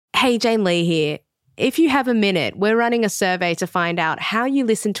Hey, Jane Lee here. If you have a minute, we're running a survey to find out how you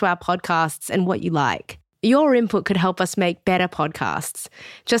listen to our podcasts and what you like. Your input could help us make better podcasts.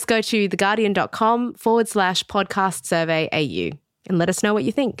 Just go to theguardian.com/podcast survey AU and let us know what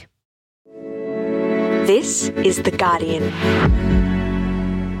you think. This is The Guardian.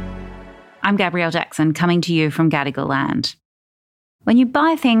 I'm Gabrielle Jackson, coming to you from Gadigal Land. When you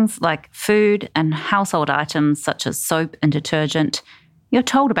buy things like food and household items such as soap and detergent, you're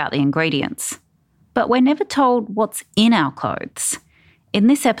told about the ingredients. But we're never told what's in our clothes. In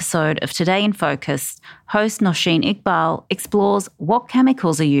this episode of Today in Focus, host Nosheen Iqbal explores what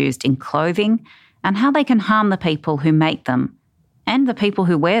chemicals are used in clothing and how they can harm the people who make them and the people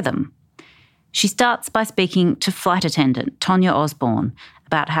who wear them. She starts by speaking to flight attendant Tonya Osborne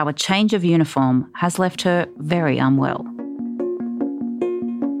about how a change of uniform has left her very unwell.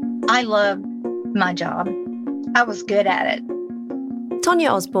 I loved my job. I was good at it.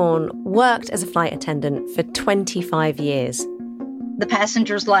 Tonya Osborne worked as a flight attendant for 25 years. The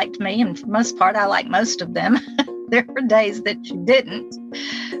passengers liked me, and for the most part, I liked most of them. There were days that you didn't.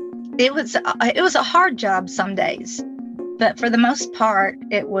 It was a hard job some days, but for the most part,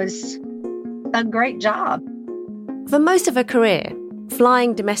 it was a great job. For most of her career,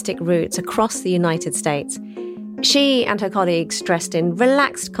 flying domestic routes across the United States, she and her colleagues dressed in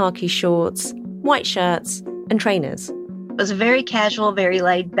relaxed khaki shorts, white shirts, and trainers. It was very casual, very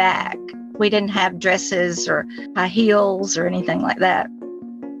laid back. We didn't have dresses or high heels or anything like that.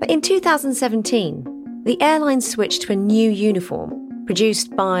 But in 2017, the airline switched to a new uniform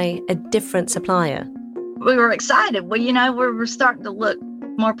produced by a different supplier. We were excited. Well, we were starting to look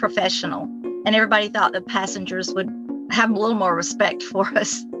more professional, and everybody thought the passengers would have a little more respect for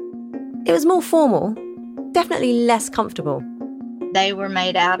us. It was more formal, definitely less comfortable. They were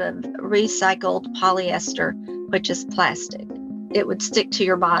made out of recycled polyester, which is plastic. It would stick to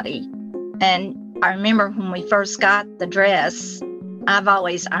your body. And I remember when we first got the dress, I've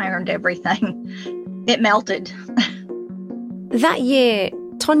always ironed everything. It melted. That year,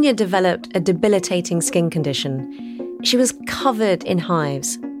 Tonya developed a debilitating skin condition. She was covered in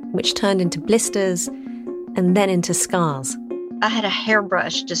hives, which turned into blisters and then into scars. I had a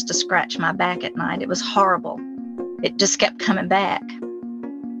hairbrush just to scratch my back at night. It was horrible. It just kept coming back.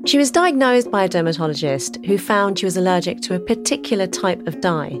 She was diagnosed by a dermatologist who found she was allergic to a particular type of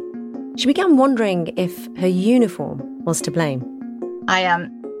dye. She began wondering if her uniform was to blame. I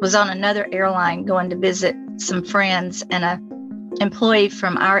was on another airline going to visit some friends, and an employee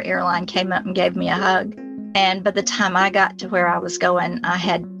from our airline came up and gave me a hug. And by the time I got to where I was going, I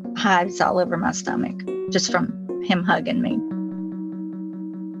had hives all over my stomach just from him hugging me.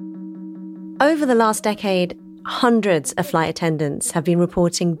 Over the last decade, hundreds of flight attendants have been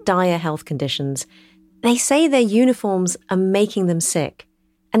reporting dire health conditions. They say their uniforms are making them sick,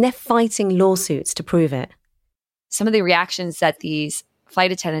 and they're fighting lawsuits to prove it. Some of the reactions that these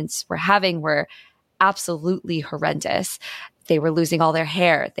flight attendants were having were absolutely horrendous. They were losing all their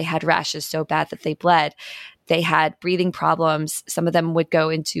hair. They had rashes so bad that they bled. They had breathing problems. Some of them would go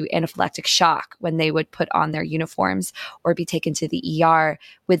into anaphylactic shock when they would put on their uniforms or be taken to the ER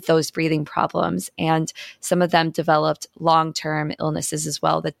with those breathing problems. And some of them developed long-term illnesses as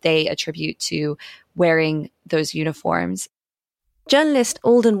well that they attribute to wearing those uniforms. Journalist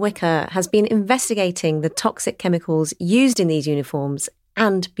Alden Wicker has been investigating the toxic chemicals used in these uniforms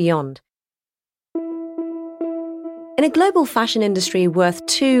and beyond. In a global fashion industry worth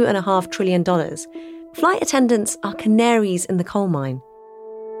 $2.5 trillion, flight attendants are canaries in the coal mine.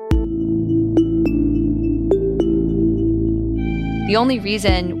 The only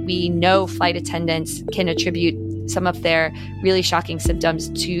reason we know flight attendants can attribute some of their really shocking symptoms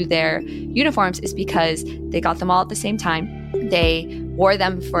to their uniforms is because they got them all at the same time. They wore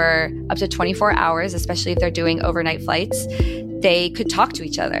them for up to 24 hours, especially if they're doing overnight flights. They could talk to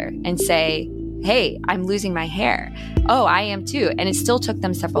each other and say, hey, I'm losing my hair. Oh, I am too. And it still took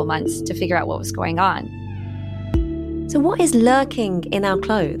them several months to figure out what was going on. So what is lurking in our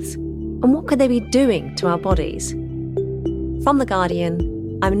clothes? And what could they be doing to our bodies? From The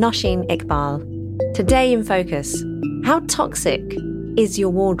Guardian, I'm Nosheen Iqbal. Today in Focus, how toxic is your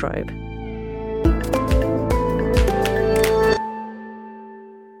wardrobe?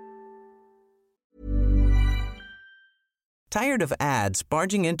 Tired of ads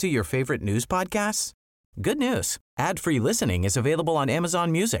barging into your favorite news podcasts? Good news. Ad-free listening is available on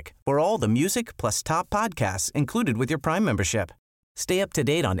Amazon Music for all the music plus top podcasts included with your Prime membership. Stay up to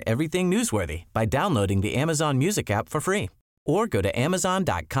date on everything newsworthy by downloading the Amazon Music app for free or go to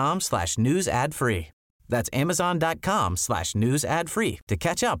amazon.com/news ad free. That's amazon.com/news ad free to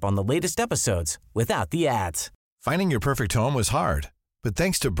catch up on the latest episodes without the ads. Finding your perfect home was hard, But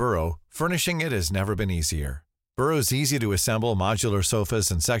thanks to Burrow, furnishing it has never been easier. Burrow's easy-to-assemble modular sofas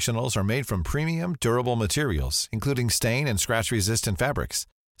and sectionals are made from premium, durable materials, including stain and scratch-resistant fabrics.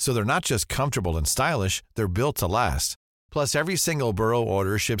 So they're not just comfortable and stylish, they're built to last. Plus, every single Burrow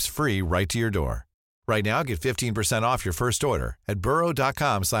order ships free right to your door. Right now, get 15% off your first order at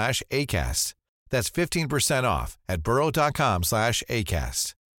burrow.com/ACAST. That's 15% off at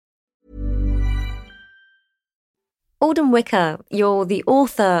burrow.com/ACAST. Alden Wicker, you're the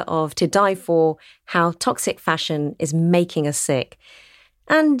author of To Die For, How Toxic Fashion is Making Us Sick.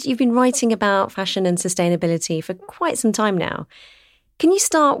 And you've been writing about fashion and sustainability for quite some time now. Can you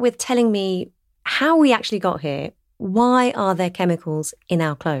start with telling me how we actually got here? Why are there chemicals in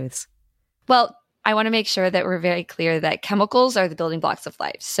our clothes? Well, I want to make sure that we're very clear that chemicals are the building blocks of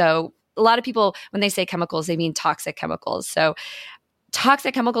life. So a lot of people, when they say chemicals, they mean toxic chemicals. So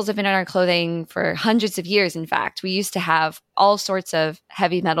toxic chemicals have been in our clothing for hundreds of years, in fact. We used to have all sorts of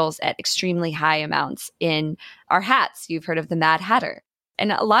heavy metals at extremely high amounts in our hats. You've heard of the Mad Hatter.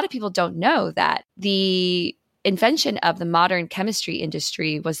 And a lot of people don't know that the invention of the modern chemistry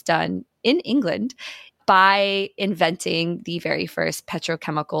industry was done in England by inventing the very first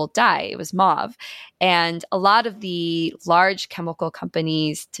petrochemical dye. It was mauve. And a lot of the large chemical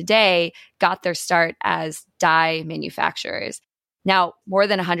companies today got their start as dye manufacturers. Now, more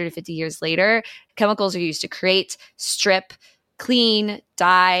than 150 years later, chemicals are used to create, strip, clean,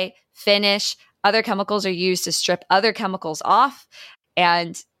 dye, finish. Other chemicals are used to strip other chemicals off.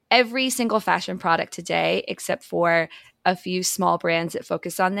 And every single fashion product today, except for a few small brands that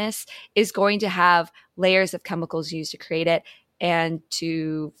focus on this, is going to have layers of chemicals used to create it and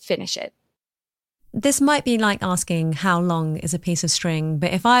to finish it. This might be like asking how long is a piece of string,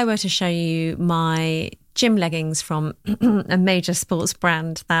 but if I were to show you my gym leggings from a major sports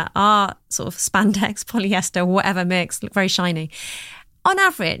brand that are sort of spandex, polyester, whatever mix, look very shiny. On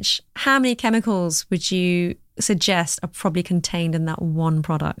average, how many chemicals would you suggest are probably contained in that one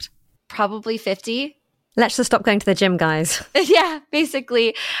product? Probably 50. Let's just stop going to the gym, guys. Yeah,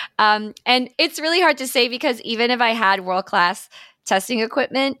 basically. And it's really hard to say because even if I had world-class testing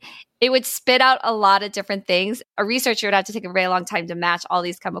equipment, it would spit out a lot of different things. A researcher would have to take a very long time to match all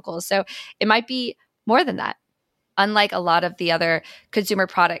these chemicals. So it might be more than that. Unlike a lot of the other consumer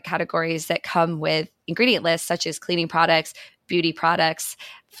product categories that come with ingredient lists, such as cleaning products, beauty products,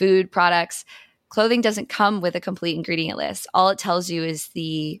 food products, clothing doesn't come with a complete ingredient list. All it tells you is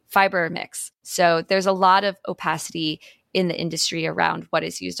the fiber mix. So there's a lot of opacity in the industry around what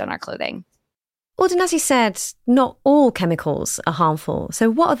is used on our clothing. Alden, as you said, not all chemicals are harmful. So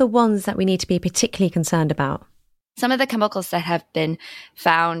what are the ones that we need to be particularly concerned about? Some of the chemicals that have been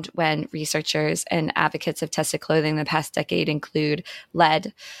found when researchers and advocates have tested clothing in the past decade include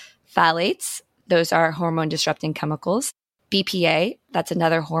lead, phthalates, those are hormone-disrupting chemicals, BPA, that's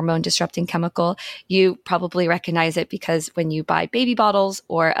another hormone-disrupting chemical. You probably recognize it because when you buy baby bottles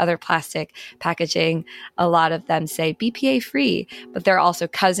or other plastic packaging, a lot of them say BPA-free, but there are also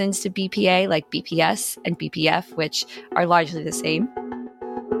cousins to BPA like BPS and BPF, which are largely the same.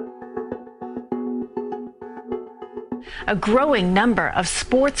 A growing number of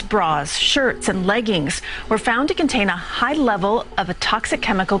sports bras, shirts, and leggings were found to contain a high level of a toxic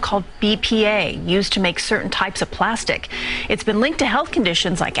chemical called BPA, used to make certain types of plastic. It's been linked to health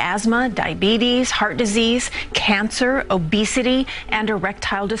conditions like asthma, diabetes, heart disease, cancer, obesity, and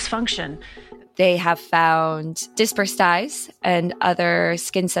erectile dysfunction. They have found disperse dyes and other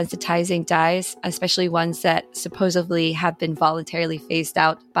skin sensitizing dyes, especially ones that supposedly have been voluntarily phased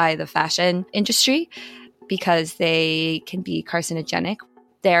out by the fashion industry, because they can be carcinogenic.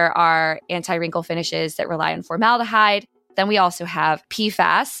 There are anti-wrinkle finishes that rely on formaldehyde. Then we also have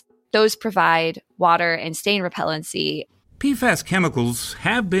PFAS. Those provide water and stain repellency. PFAS chemicals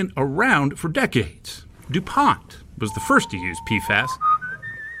have been around for decades. DuPont was the first to use PFAS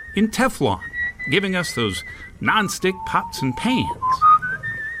in Teflon, giving us those non-stick pots and pans.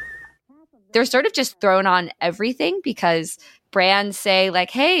 They're sort of just thrown on everything because brands say like,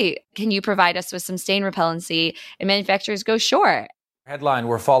 hey, can you provide us with some stain repellency? And manufacturers go, sure. Headline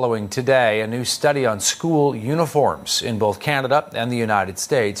we're following today, a new study on school uniforms in both Canada and the United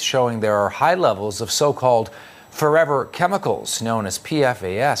States showing there are high levels of so-called forever chemicals known as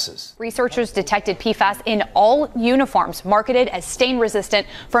PFAS. Researchers detected PFAS in all uniforms marketed as stain-resistant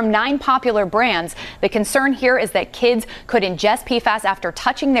from 9 popular brands. The concern here is that kids could ingest PFAS after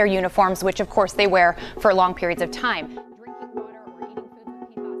touching their uniforms, which of course they wear for long periods of time.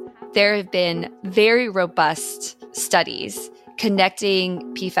 There have been very robust studies connecting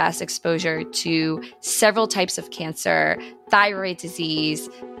PFAS exposure to several types of cancer, thyroid disease,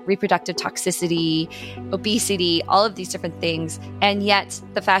 reproductive toxicity, obesity, all of these different things. And yet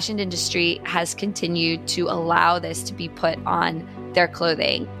the fashion industry has continued to allow this to be put on their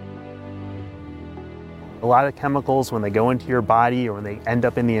clothing. A lot of chemicals, when they go into your body or when they end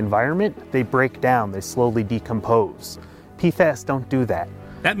up in the environment, they break down, they slowly decompose. PFAS don't do that.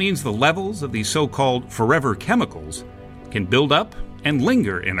 That means the levels of these so-called forever chemicals can build up and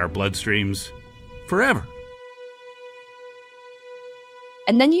linger in our bloodstreams forever.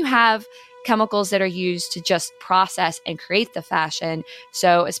 And then you have chemicals that are used to just process and create the fashion.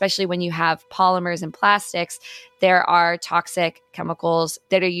 So especially when you have polymers and plastics, there are toxic chemicals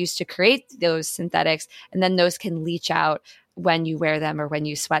that are used to create those synthetics, and then those can leach out when you wear them or when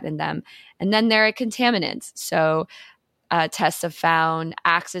you sweat in them. And then there are contaminants. So tests have found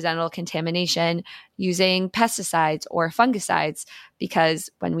accidental contamination using pesticides or fungicides, because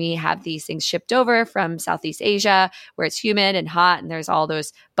when we have these things shipped over from Southeast Asia, where it's humid and hot and there's all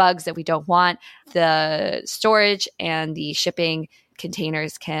those bugs that we don't want, the storage and the shipping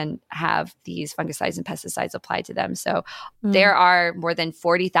containers can have these fungicides and pesticides applied to them. So there are more than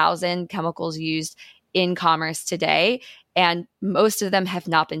 40,000 chemicals used in commerce today, and most of them have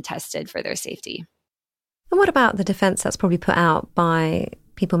not been tested for their safety. And what about the defense that's probably put out by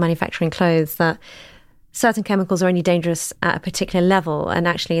people manufacturing clothes that certain chemicals are only dangerous at a particular level, and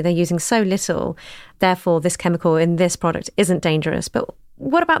actually they're using so little, therefore this chemical in this product isn't dangerous? But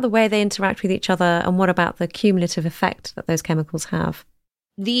what about the way they interact with each other, and what about the cumulative effect that those chemicals have?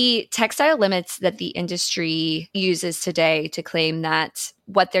 The textile limits that the industry uses today to claim that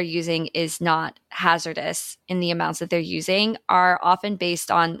what they're using is not hazardous in the amounts that they're using are often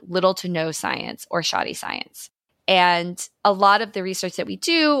based on little to no science or shoddy science. And a lot of the research that we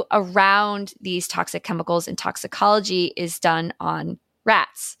do around these toxic chemicals in toxicology is done on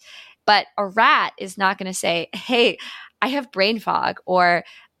rats. But a rat is not going to say, hey, I have brain fog, or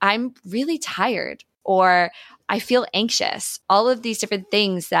I'm really tired, or I feel anxious, all of these different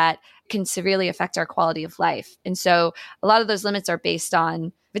things that can severely affect our quality of life. And so a lot of those limits are based on,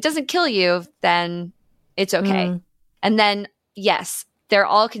 if it doesn't kill you, then it's okay. And then, yes, they're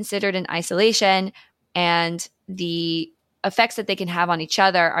all considered in isolation, and the effects that they can have on each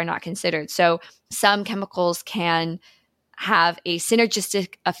other are not considered. So some chemicals can have a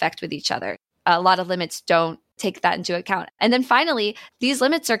synergistic effect with each other. A lot of limits don't take that into account. And then finally, these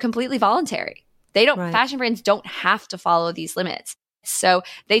limits are completely voluntary. They don't, fashion brands don't have to follow these limits. So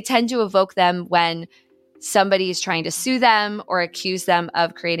they tend to evoke them when somebody is trying to sue them or accuse them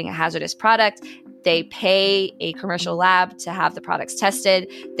of creating a hazardous product. They pay a commercial lab to have the products tested.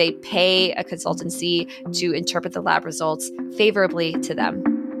 They pay a consultancy to interpret the lab results favorably to them.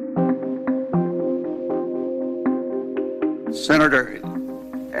 Senator,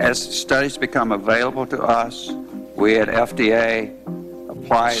 as studies become available to us, we at FDA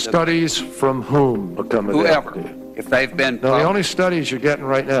apply studies from whom become available? Whoever. If they've been... No, the only studies you're getting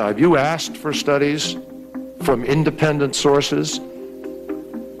right now, have you asked for studies from independent sources?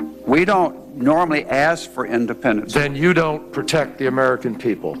 We don't normally ask for independent. Then you don't protect the American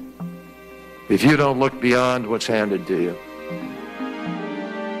people if you don't look beyond what's handed to you.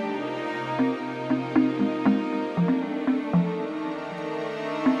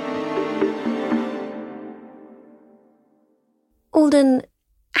 Alden,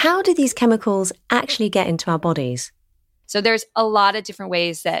 how do these chemicals actually get into our bodies? So there's a lot of different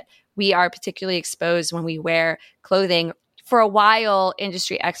ways that we are particularly exposed when we wear clothing. For a while,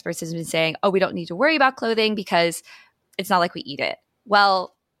 industry experts have been saying, oh, we don't need to worry about clothing because it's not like we eat it.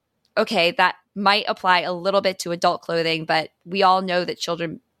 Well, okay, that might apply a little bit to adult clothing, but we all know that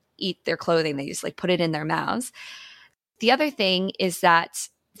children eat their clothing. They just put it in their mouths. The other thing is that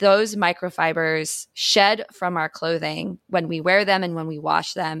those microfibers shed from our clothing when we wear them and when we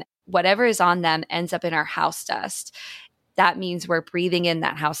wash them. Whatever is on them ends up in our house dust. That means we're breathing in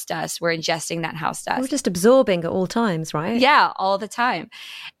that house dust. We're ingesting that house dust. We're just absorbing at all times, right? Yeah, all the time.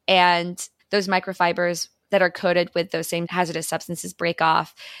 And those microfibers that are coated with those same hazardous substances break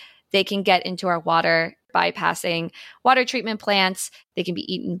off. They can get into our water bypassing water treatment plants. They can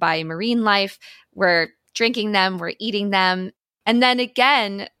be eaten by marine life. We're drinking them. We're eating them. And then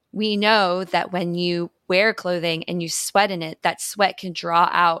again, we know that when you wear clothing and you sweat in it, that sweat can draw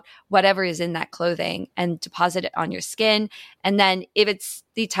out whatever is in that clothing and deposit it on your skin. And then if it's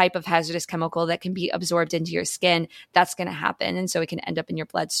the type of hazardous chemical that can be absorbed into your skin, that's going to happen. And so it can end up in your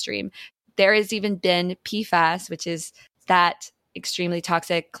bloodstream. There has even been PFAS, which is that extremely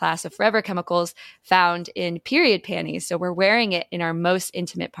toxic class of forever chemicals found in period panties. So we're wearing it in our most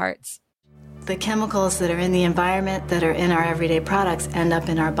intimate parts. The chemicals that are in the environment that are in our everyday products end up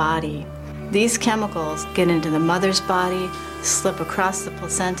in our body. These chemicals get into the mother's body, slip across the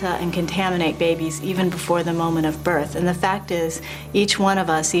placenta, and contaminate babies even before the moment of birth. And the fact is, each one of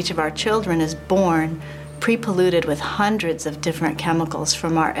us, each of our children is born pre-polluted with hundreds of different chemicals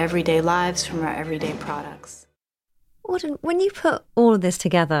from our everyday lives, from our everyday products. Auden, when you put all of this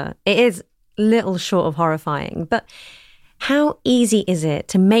together, it is little short of horrifying, but how easy is it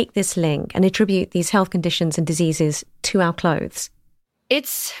to make this link and attribute these health conditions and diseases to our clothes?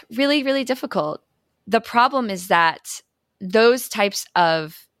 It's really, really difficult. The problem is that those types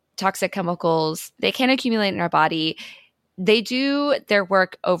of toxic chemicals, they can accumulate in our body. They do their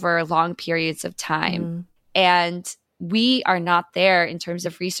work over long periods of time. And we are not there in terms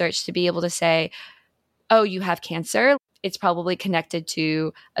of research to be able to say, oh, you have cancer. It's probably connected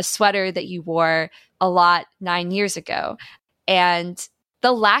to a sweater that you wore a lot 9 years ago. And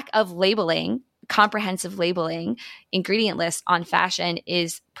the lack of labeling, comprehensive labeling, ingredient lists on fashion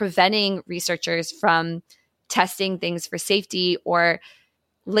is preventing researchers from testing things for safety or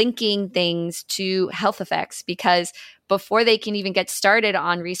linking things to health effects, because before they can even get started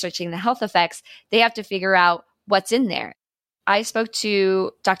on researching the health effects, they have to figure out what's in there. I spoke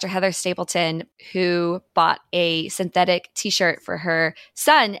to Dr. Heather Stapleton, who bought a synthetic t-shirt for her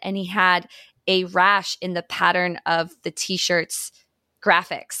son, and he had a rash in the pattern of the t-shirt's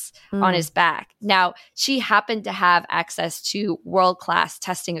graphics on his back. Now, she happened to have access to world-class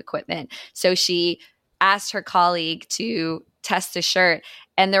testing equipment, so she asked her colleague to test the shirt,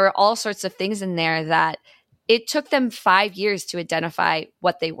 and there were all sorts of things in there that it took them 5 years to identify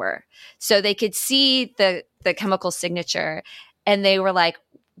what they were. So they could see the chemical signature, and they were like,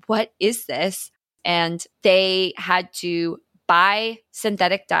 what is this? And they had to buy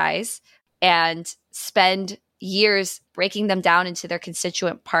synthetic dyes and spend years breaking them down into their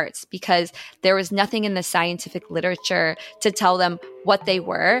constituent parts, because there was nothing in the scientific literature to tell them what they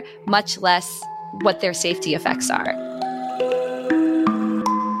were, much less what their safety effects are.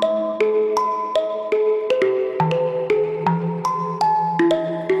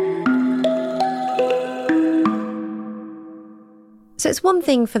 So it's one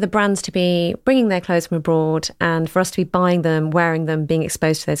thing for the brands to be bringing their clothes from abroad and for us to be buying them, wearing them, being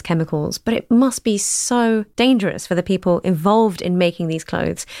exposed to those chemicals, but it must be so dangerous for the people involved in making these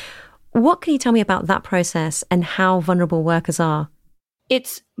clothes. What can you tell me about that process and how vulnerable workers are?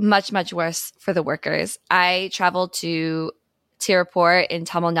 It's much, much worse for the workers. I traveled to Tirupur in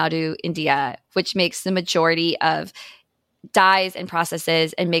Tamil Nadu, India, which makes the majority of dyes and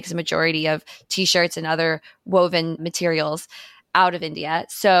processes and makes a majority of t-shirts and other woven materials out of India.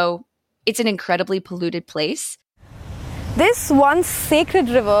 So it's an incredibly polluted place. This once sacred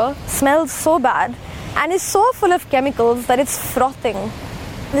river smells so bad and is so full of chemicals that it's frothing.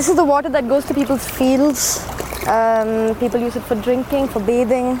 This is the water that goes to people's fields. People use it for drinking, for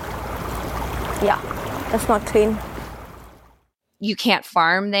bathing. Yeah, that's not clean. You can't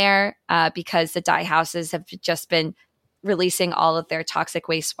farm there because the dye houses have just been releasing all of their toxic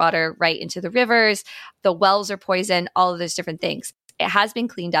wastewater right into the rivers. The wells are poisoned, all of those different things. It has been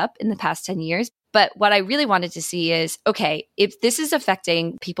cleaned up in the past 10 years. But what I really wanted to see is, okay, if this is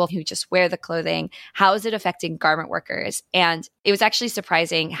affecting people who just wear the clothing, how is it affecting garment workers? And it was actually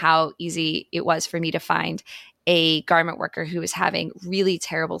surprising how easy it was for me to find a garment worker who was having really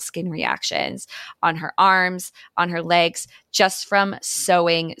terrible skin reactions on her arms, on her legs, just from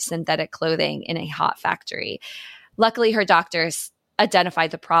sewing synthetic clothing in a hot factory. Luckily, her doctors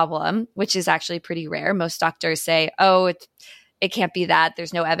identified the problem, which is actually pretty rare. Most doctors say, oh, it can't be that.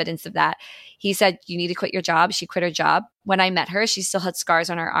 There's no evidence of that. He said, you need to quit your job. She quit her job. When I met her, she still had scars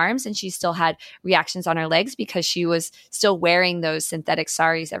on her arms and she still had reactions on her legs because she was still wearing those synthetic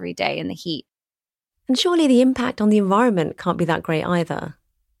saris every day in the heat. And surely the impact on the environment can't be that great either.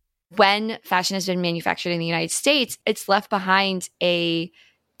 When fashion has been manufactured in the United States, it's left behind a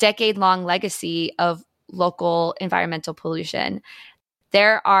decade-long legacy of local environmental pollution.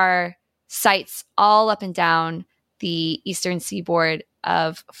 There are sites all up and down the eastern seaboard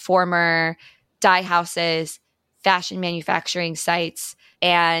of former dye houses, fashion manufacturing sites,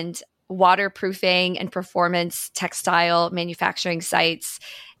 and waterproofing and performance textile manufacturing sites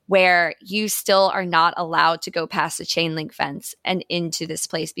where you still are not allowed to go past a chain link fence and into this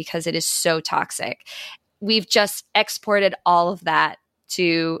place because it is so toxic. We've just exported all of that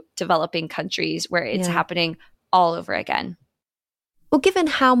to developing countries where it's happening all over again. Well, given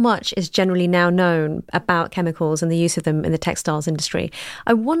how much is generally now known about chemicals and the use of them in the textiles industry,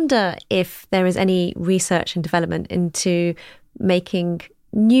 I wonder if there is any research and development into making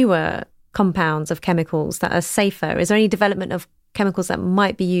newer compounds of chemicals that are safer. Is there any development of chemicals that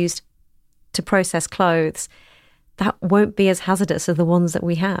might be used to process clothes that won't be as hazardous as the ones that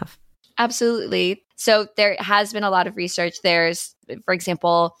we have? Absolutely. So there has been a lot of research. There's, for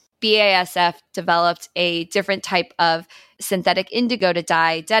example, BASF developed a different type of synthetic indigo to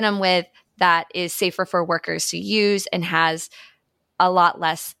dye denim with that is safer for workers to use and has a lot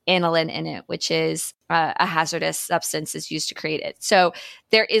less aniline in it, which is a hazardous substance is used to create it. So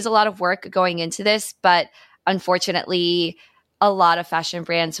there is a lot of work going into this, but unfortunately, a lot of fashion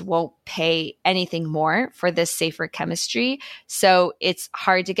brands won't pay anything more for this safer chemistry. So it's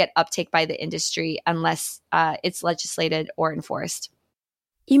hard to get uptake by the industry unless it's legislated or enforced.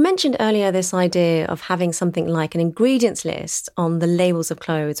 You mentioned earlier this idea of having something like an ingredients list on the labels of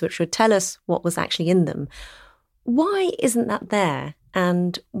clothes, which would tell us what was actually in them. Why isn't that there?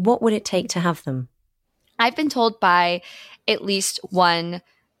 And what would it take to have them? I've been told by at least one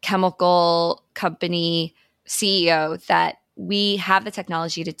chemical company CEO that we have the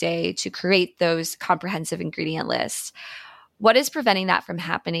technology today to create those comprehensive ingredient lists. What is preventing that from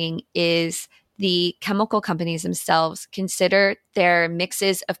happening is the chemical companies themselves consider their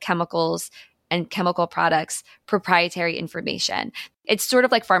mixes of chemicals and chemical products proprietary information. It's sort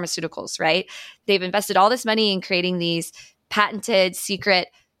of like pharmaceuticals, right? They've invested all this money in creating these patented secret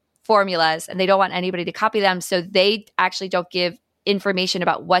formulas, and they don't want anybody to copy them. So they actually don't give information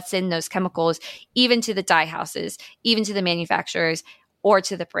about what's in those chemicals, even to the dye houses, even to the manufacturers, or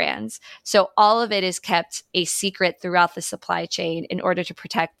to the brands. So all of it is kept a secret throughout the supply chain in order to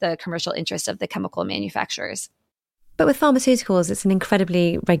protect the commercial interests of the chemical manufacturers. But with pharmaceuticals, it's an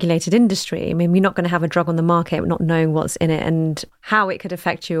incredibly regulated industry. I mean, we're not going to have a drug on the market not knowing what's in it and how it could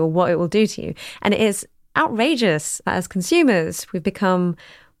affect you or what it will do to you. And it is outrageous that as consumers, we've become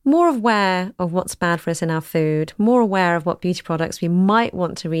more aware of what's bad for us in our food, more aware of what beauty products we might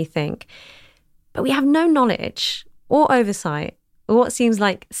want to rethink. But we have no knowledge or oversight or what seems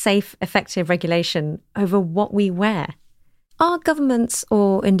like safe, effective regulation over what we wear. Are governments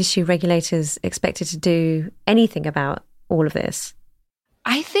or industry regulators expected to do anything about all of this?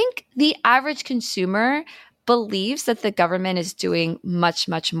 I think the average consumer believes that the government is doing much,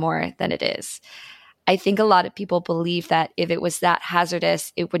 much more than it is. I think a lot of people believe that if it was that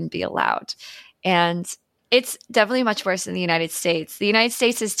hazardous, it wouldn't be allowed. And it's definitely much worse in the United States. The United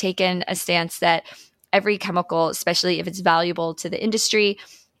States has taken a stance that every chemical, especially if it's valuable to the industry,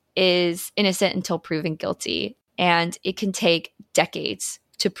 is innocent until proven guilty. And it can take decades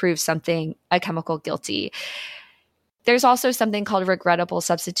to prove a chemical guilty. There's also something called regrettable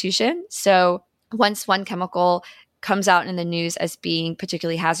substitution. So once one chemical comes out in the news as being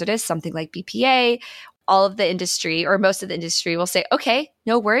particularly hazardous, something like BPA, all of the industry or most of the industry will say, okay,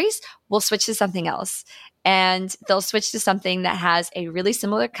 no worries, we'll switch to something else. And they'll switch to something that has a really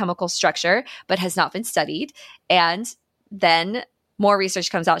similar chemical structure, but has not been studied. And then more research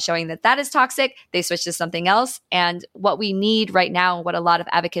comes out showing that that is toxic. They switch to something else. And what we need right now, what a lot of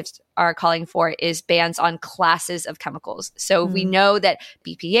advocates are calling for, is bans on classes of chemicals. So we know that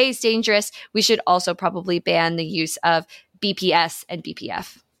BPA is dangerous. We should also probably ban the use of BPS and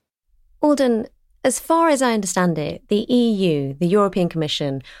BPF. Alden, as far as I understand it, the EU, the European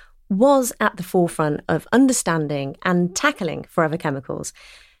Commission, was at the forefront of understanding and tackling forever chemicals.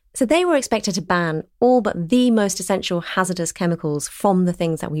 So they were expected to ban all but the most essential hazardous chemicals from the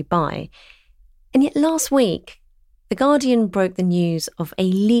things that we buy. And yet last week, The Guardian broke the news of a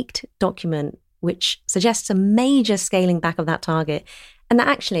leaked document which suggests a major scaling back of that target, and that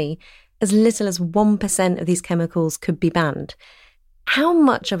actually as little as 1% of these chemicals could be banned. How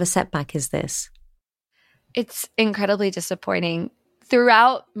much of a setback is this? It's incredibly disappointing.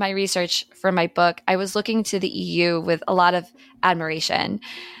 Throughout my research for my book, I was looking to the EU with a lot of admiration.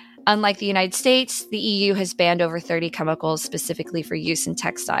 Unlike the United States, the EU has banned over 30 chemicals specifically for use in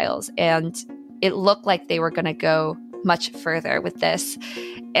textiles, and it looked like they were going to go much further with this.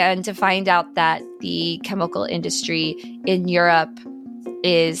 And to find out that the chemical industry in Europe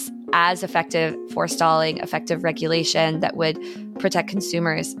is as effective forestalling effective regulation that would protect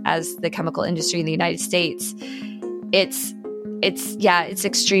consumers as the chemical industry in the United States, it's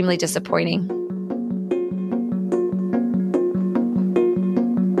extremely disappointing.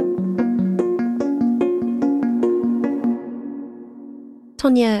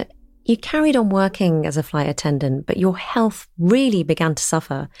 Tonya, you carried on working as a flight attendant, but your health really began to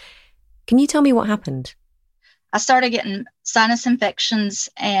suffer. Can you tell me what happened? I started getting sinus infections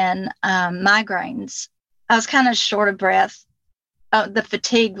and migraines. I was kind of short of breath. The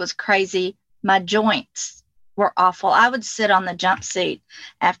fatigue was crazy. My joints were awful. I would sit on the jump seat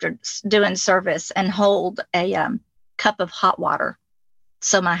after doing service and hold a cup of hot water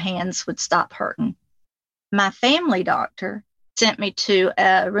so my hands would stop hurting. My family doctor sent me to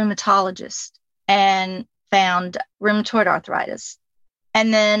a rheumatologist and found rheumatoid arthritis.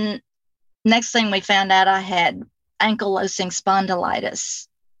 And then Next thing we found out, I had ankylosing spondylitis,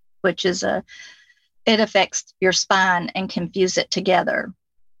 which is it affects your spine and can fuse it together.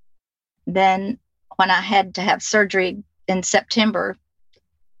 Then when I had to have surgery in September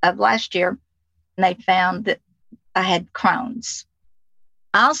of last year, they found that I had Crohn's.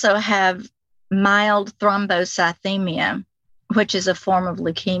 I also have mild thrombocythemia, which is a form of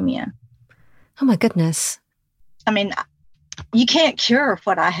leukemia. Oh my goodness. I mean, you can't cure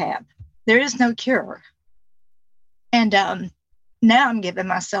what I have. There is no cure. And now I'm giving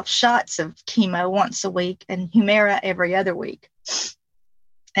myself shots of chemo once a week and Humira every other week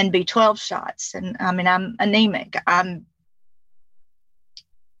and B12 shots. And I mean, I'm anemic.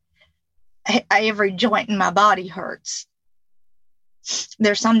 Every joint in my body hurts.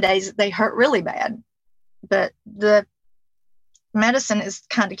 There's some days that they hurt really bad, but the medicine is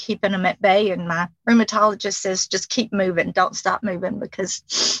kind of keeping them at bay. And my rheumatologist says, just keep moving. Don't stop moving,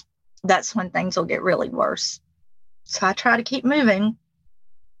 because that's when things will get really worse. So I try to keep moving,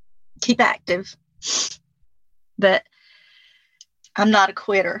 keep active, but I'm not a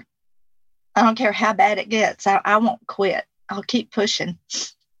quitter. I don't care how bad it gets. I won't quit. I'll keep pushing.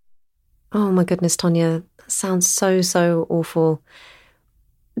 Oh my goodness, Tonya, that sounds so awful.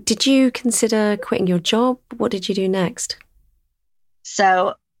 Did you consider quitting your job? What did you do next?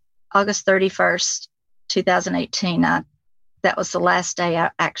 So August 31st, 2018, that was the last day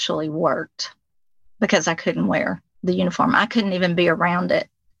I actually worked because I couldn't wear the uniform. I couldn't even be around it.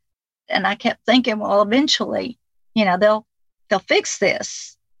 And I kept thinking, well, eventually, they'll fix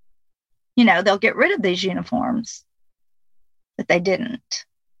this. They'll get rid of these uniforms. But they didn't.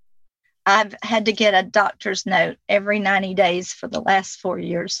 I've had to get a doctor's note every 90 days for the last 4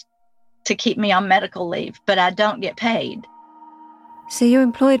 years to keep me on medical leave, but I don't get paid. So you're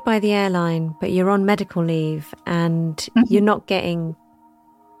employed by the airline, but you're on medical leave and you're not getting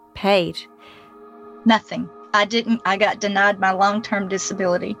paid? Nothing. I got denied my long-term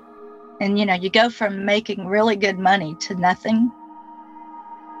disability. And, you go from making really good money to nothing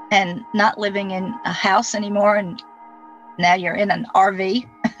and not living in a house anymore. And now you're in an RV.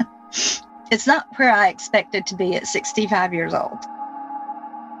 It's not where I expected to be at 65 years old.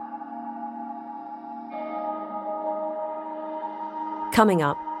 Coming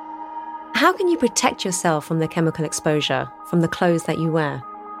up, how can you protect yourself from the chemical exposure from the clothes that you wear?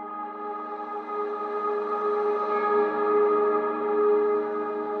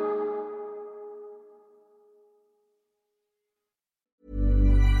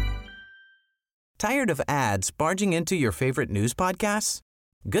 Tired of ads barging into your favorite news podcasts?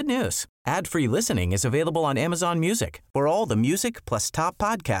 Good news. Ad-free listening is available on Amazon Music for all the music plus top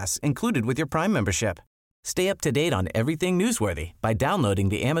podcasts included with your Prime membership. Stay up to date on everything newsworthy by downloading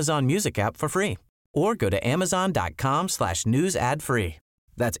the Amazon Music app for free or go to amazon.com/news ad free.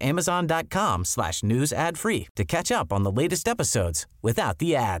 That's amazon.com/news ad free to catch up on the latest episodes without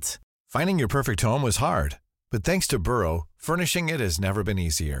the ads. Finding your perfect home was hard, but thanks to Burrow, furnishing it has never been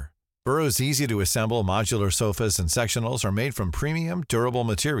easier. Burrow's easy-to-assemble modular sofas and sectionals are made from premium, durable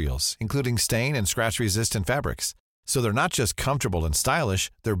materials, including stain and scratch-resistant fabrics. So they're not just comfortable and stylish,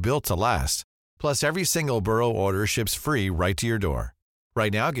 they're built to last. Plus, every single Burrow order ships free right to your door.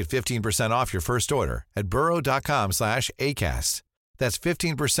 Right now, get 15% off your first order at burrow.com/ACAST. That's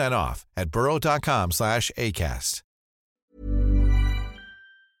 15% off at burrow.com/ACAST.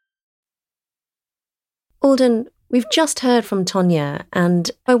 Alden, we've just heard from Tonya,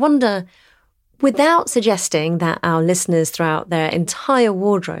 and I wonder, without suggesting that our listeners throw out their entire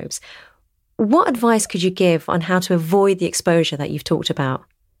wardrobes, what advice could you give on how to avoid the exposure that you've talked about?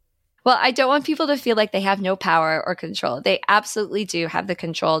 Well, I don't want people to feel like they have no power or control. They absolutely do have the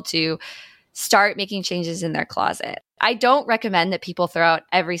control to start making changes in their closet. I don't recommend that people throw out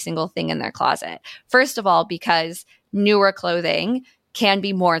every single thing in their closet. First of all, because newer clothing can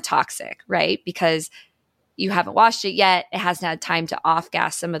be more toxic, right? Because you haven't washed it yet. It hasn't had time to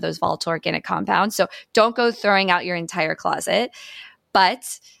off-gas some of those volatile organic compounds. So don't go throwing out your entire closet.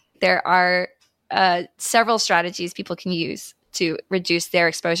 But there are several strategies people can use to reduce their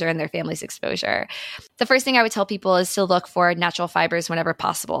exposure and their family's exposure. The first thing I would tell people is to look for natural fibers whenever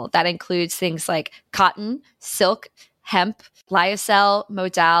possible. That includes things like cotton, silk, hemp, lyocell,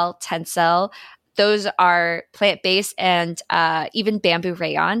 modal, tencel. Those are plant-based, and even bamboo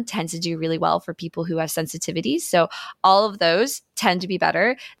rayon tends to do really well for people who have sensitivities. So all of those tend to be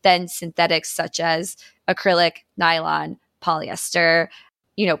better than synthetics such as acrylic, nylon, polyester,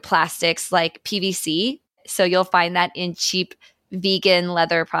 plastics like PVC. So you'll find that in cheap vegan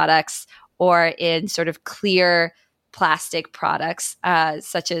leather products or in sort of clear plastic products,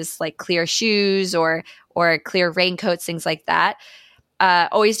 such as like clear shoes or clear raincoats, things like that.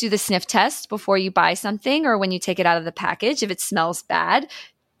 always do the sniff test before you buy something or when you take it out of the package. If it smells bad,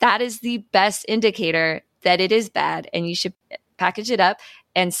 that is the best indicator that it is bad, and you should package it up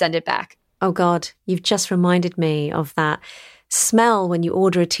and send it back. Oh God, you've just reminded me of that smell when you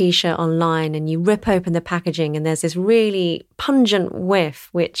order a t-shirt online and you rip open the packaging and there's this really pungent whiff,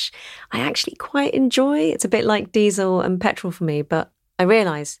 which I actually quite enjoy. It's a bit like diesel and petrol for me, but I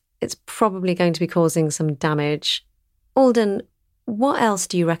realise it's probably going to be causing some damage. Alden, what else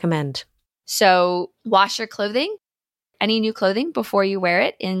do you recommend? So wash your clothing, any new clothing, before you wear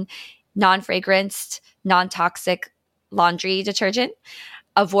it in non-fragranced, non-toxic laundry detergent.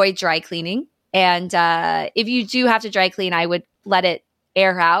 Avoid dry cleaning. And if you do have to dry clean, I would let it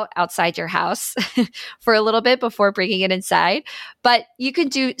air out outside your house for a little bit before bringing it inside. But you can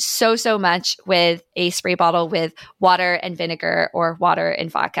do so much with a spray bottle with water and vinegar or water and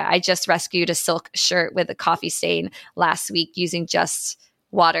vodka. I just rescued a silk shirt with a coffee stain last week using just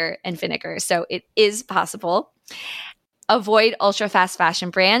water and vinegar. So it is possible. Avoid ultra fast fashion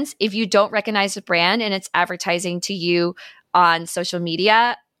brands. If you don't recognize a brand and it's advertising to you on social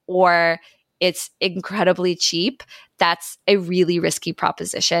media or it's incredibly cheap, that's a really risky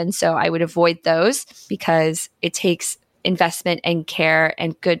proposition. So I would avoid those because it takes investment and care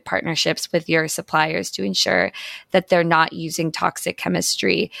and good partnerships with your suppliers to ensure that they're not using toxic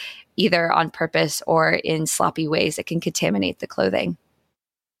chemistry either on purpose or in sloppy ways that can contaminate the clothing.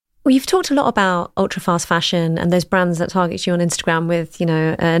 Well, you've talked a lot about ultra fast fashion and those brands that target you on Instagram with, a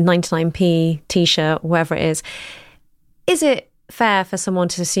 99p t-shirt, whatever it is. Is it fair for someone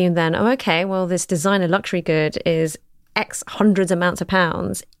to assume then, oh, okay, well, this designer luxury good is X hundreds amounts of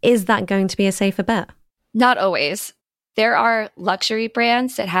pounds. Is that going to be a safer bet? Not always. There are luxury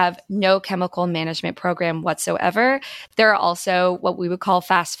brands that have no chemical management program whatsoever. There are also what we would call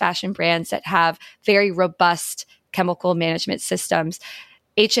fast fashion brands that have very robust chemical management systems.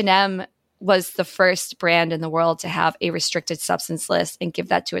 H&M was the first brand in the world to have a restricted substance list and give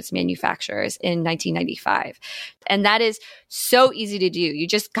that to its manufacturers in 1995. And that is so easy to do. You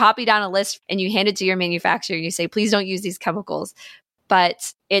just copy down a list and you hand it to your manufacturer. You say, please don't use these chemicals.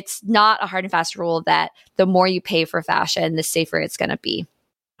 But it's not a hard and fast rule that the more you pay for fashion, the safer it's going to be.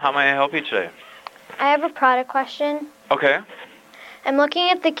 How may I help you today? I have a product question. Okay. I'm looking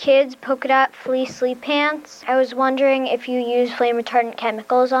at the kids' polka dot fleece sleep pants. I was wondering if you use flame retardant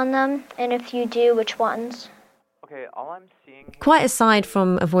chemicals on them, and if you do, which ones? Okay, all I'm seeing... Quite aside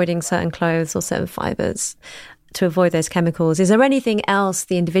from avoiding certain clothes or certain fibres to avoid those chemicals, is there anything else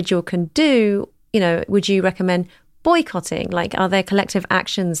the individual can do? Would you recommend boycotting? Like, are there collective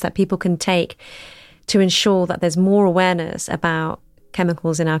actions that people can take to ensure that there's more awareness about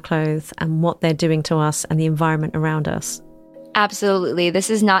chemicals in our clothes and what they're doing to us and the environment around us? Absolutely. This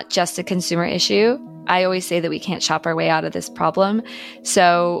is not just a consumer issue. I always say that we can't shop our way out of this problem.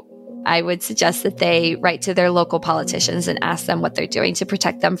 So I would suggest that they write to their local politicians and ask them what they're doing to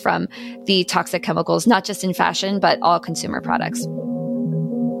protect them from the toxic chemicals, not just in fashion, but all consumer products.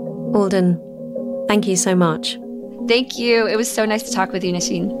 Alden, thank you so much. Thank you. It was so nice to talk with you,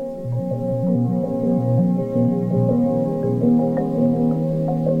 Nosheen.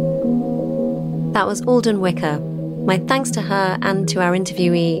 That was Alden Wicker. My thanks to her and to our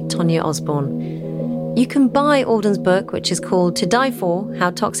interviewee, Tonya Osborne. You can buy Alden's book, which is called To Die For, How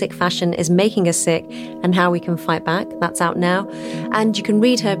Toxic Fashion is Making Us Sick and How We Can Fight Back. That's out now. And you can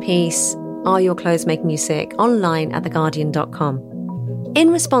read her piece, Are Your Clothes Making You Sick?, online at theguardian.com. In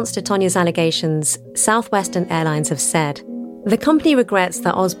response to Tonya's allegations, Southwestern Airlines have said, the company regrets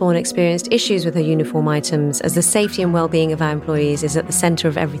that Osborne experienced issues with her uniform items as the safety and well-being of our employees is at the centre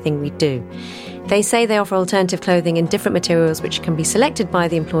of everything we do. They say they offer alternative clothing in different materials which can be selected by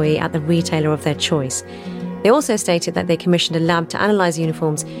the employee at the retailer of their choice. They also stated that they commissioned a lab to analyse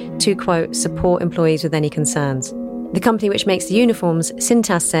uniforms to, quote, support employees with any concerns. The company which makes the uniforms,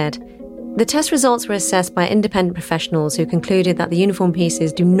 Cintas, said, the test results were assessed by independent professionals who concluded that the uniform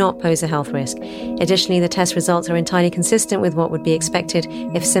pieces do not pose a health risk. Additionally, the test results are entirely consistent with what would be expected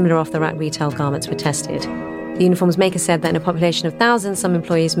if similar off-the-rack retail garments were tested. The uniforms maker said that in a population of thousands, some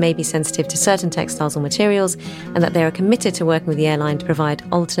employees may be sensitive to certain textiles or materials, and that they are committed to working with the airline to provide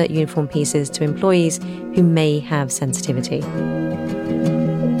alternate uniform pieces to employees who may have sensitivity.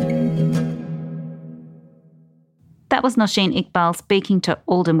 That was Nosheen Iqbal speaking to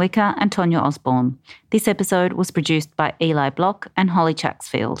Alden Wicker and Tonya Osborne. This episode was produced by Eli Block and Holly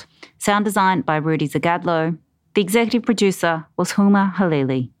Chaxfield. Sound design by Rudy Zagadlo. The executive producer was Huma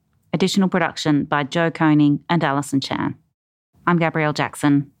Halili. Additional production by Joe Koning and Alison Chan. I'm Gabrielle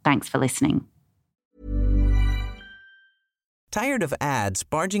Jackson. Thanks for listening. Tired of ads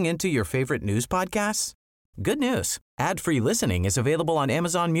barging into your favorite news podcasts? Good news. Ad-free listening is available on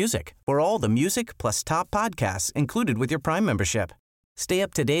Amazon Music for all the music plus top podcasts included with your Prime membership. Stay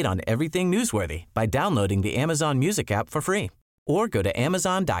up to date on everything newsworthy by downloading the Amazon Music app for free or go to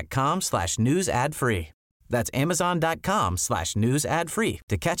amazon.com/news ad free. That's amazon.com/news ad free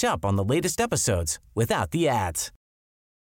to catch up on the latest episodes without the ads.